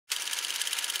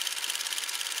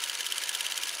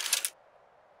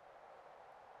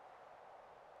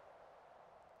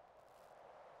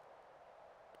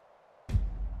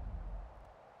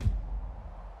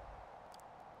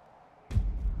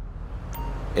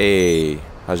Hey,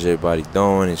 how's everybody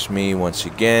doing? It's me once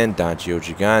again, Enzo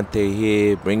Gigante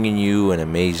here, bringing you an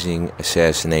amazing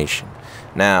assassination.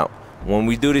 Now, when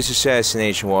we do this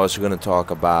assassination, we're also going to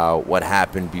talk about what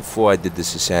happened before I did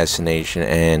this assassination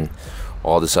and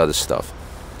all this other stuff.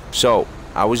 So,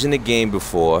 I was in the game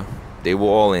before. They were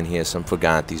all in here, some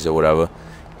Fragantis or whatever.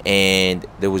 And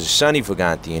there was a Sonny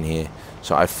Fraganti in here.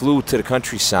 So I flew to the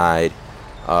countryside.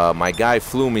 My guy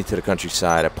flew me to the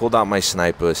countryside. I pulled out my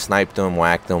sniper, sniped him,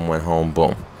 whacked him, went home,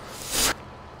 boom.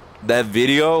 That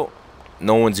video,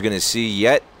 no one's going to see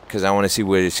yet because I want to see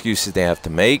what excuses they have to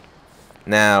make.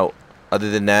 Now,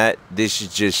 other than that, this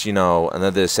is just,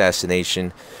 another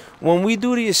assassination. When we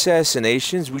do the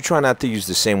assassinations, we try not to use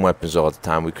the same weapons all the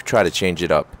time. We could try to change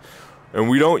it up. And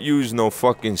we don't use no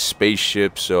fucking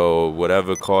spaceships or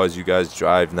whatever cars you guys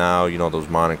drive now. You know, those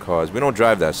modern cars. We don't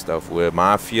drive that stuff. We're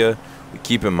mafia. We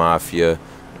keep it mafia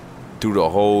through the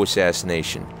whole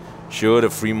assassination. Sure, the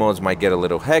free modes might get a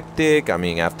little hectic. I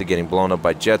mean, after getting blown up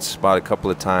by jets about a couple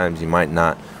of times, you might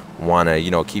not want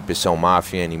to, keep it so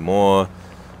mafia anymore.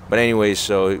 But anyway,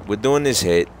 so we're doing this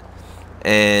hit.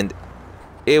 And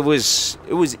it was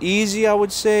easy, I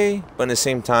would say, but at the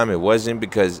same time it wasn't,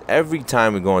 because every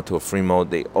time we go into a free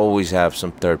mode, they always have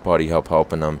some third-party help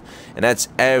helping them, and that's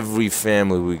every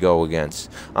family we go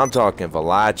against. I'm talking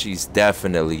Valachi's,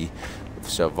 definitely,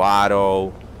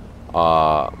 Salvato,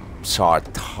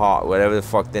 Sartar, whatever the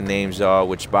fuck their names are,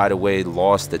 which, by the way,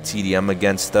 lost the TDM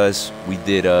against us. We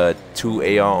did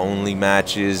 2 AR only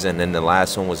matches, and then the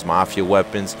last one was Mafia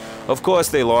weapons. Of course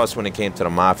they lost when it came to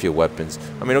the Mafia weapons.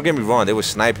 I mean, don't get me wrong, they were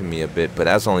sniping me a bit, but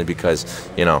that's only because,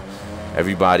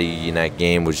 everybody in that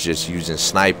game was just using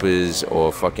snipers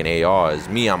or fucking ARs.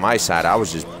 Me, on my side, I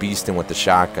was just beasting with the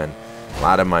shotgun. A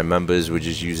lot of my members were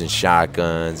just using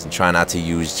shotguns and trying not to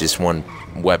use just one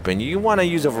weapon. You want to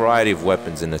use a variety of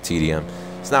weapons in the TDM.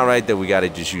 It's not right that we got to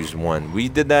just use one. We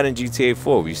did that in GTA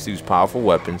 4. We used to use powerful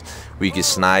weapons. We could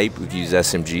snipe, we could use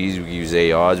SMGs, we could use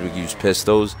ARs, we could use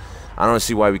pistols. I don't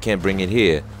see why we can't bring it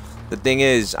here. The thing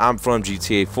is, I'm from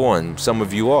GTA 4 and some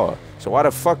of you are. So why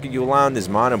the fuck are you allowing this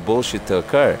modern bullshit to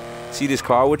occur? See this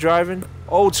car we're driving?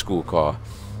 Old school car.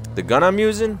 The gun I'm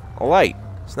using? A light.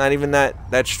 It's not even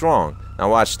that strong. Now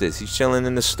watch this. He's chilling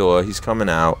in the store. He's coming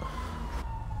out.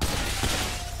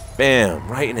 Bam!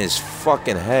 Right in his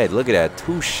fucking head. Look at that.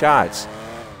 2 shots.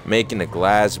 Making the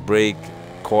glass break.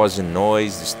 Causing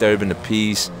noise. Disturbing the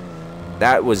peace.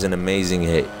 That was an amazing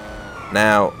hit.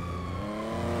 Now,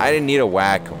 I didn't need to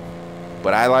whack him.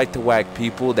 But I like to whack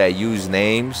people that use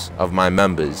names of my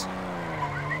members.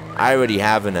 I already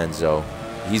have an Enzo.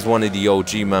 He's one of the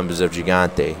OG members of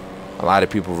Gigante. A lot of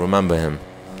people remember him.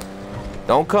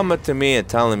 Don't come up to me and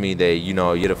telling me that,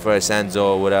 you're the first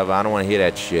Enzo or whatever. I don't want to hear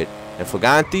that shit. And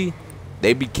Fraganti,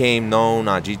 they became known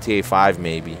on GTA 5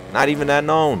 maybe. Not even that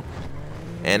known.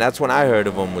 And that's when I heard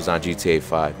of them, was on GTA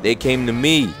 5. They came to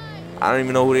me. I don't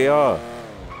even know who they are.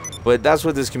 But that's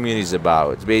what this community is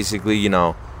about. It's basically,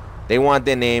 they want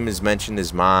their name as mentioned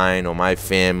as mine or my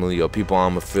family or people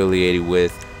I'm affiliated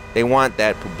with. They want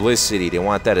that publicity. They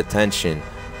want that attention.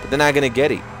 But they're not going to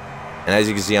get it. And as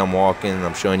you can see, I'm walking.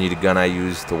 I'm showing you the gun I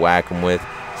used to whack them with.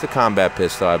 It's a combat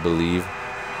pistol, I believe.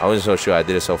 I wasn't so sure. I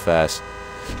did it so fast.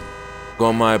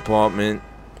 Go in my apartment.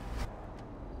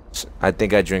 I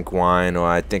think I drink wine, or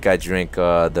I think I drink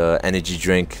the energy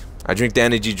drink. I drink the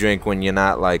energy drink when you're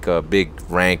not like a big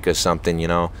rank or something,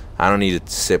 I don't need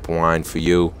to sip wine for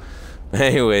you.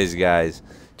 Anyways, guys,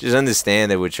 just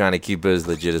understand that we're trying to keep it as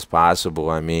legit as possible.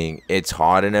 I mean, it's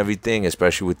hard and everything,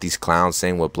 especially with these clowns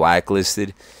saying we're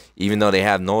blacklisted. Even though they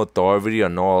have no authority or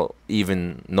no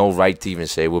right to even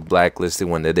say we're blacklisted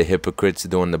when they're the hypocrites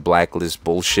doing the blacklist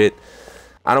bullshit.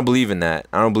 I don't believe in that.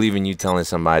 I don't believe in you telling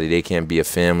somebody they can't be a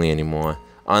family anymore.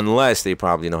 Unless they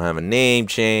probably don't have a name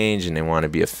change and they want to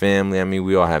be a family. I mean,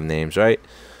 we all have names, right?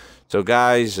 So,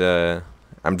 guys,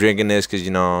 I'm drinking this because,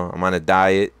 I'm on a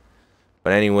diet.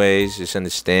 But anyways, just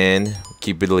understand,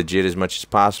 keep it legit as much as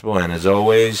possible. And as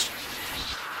always,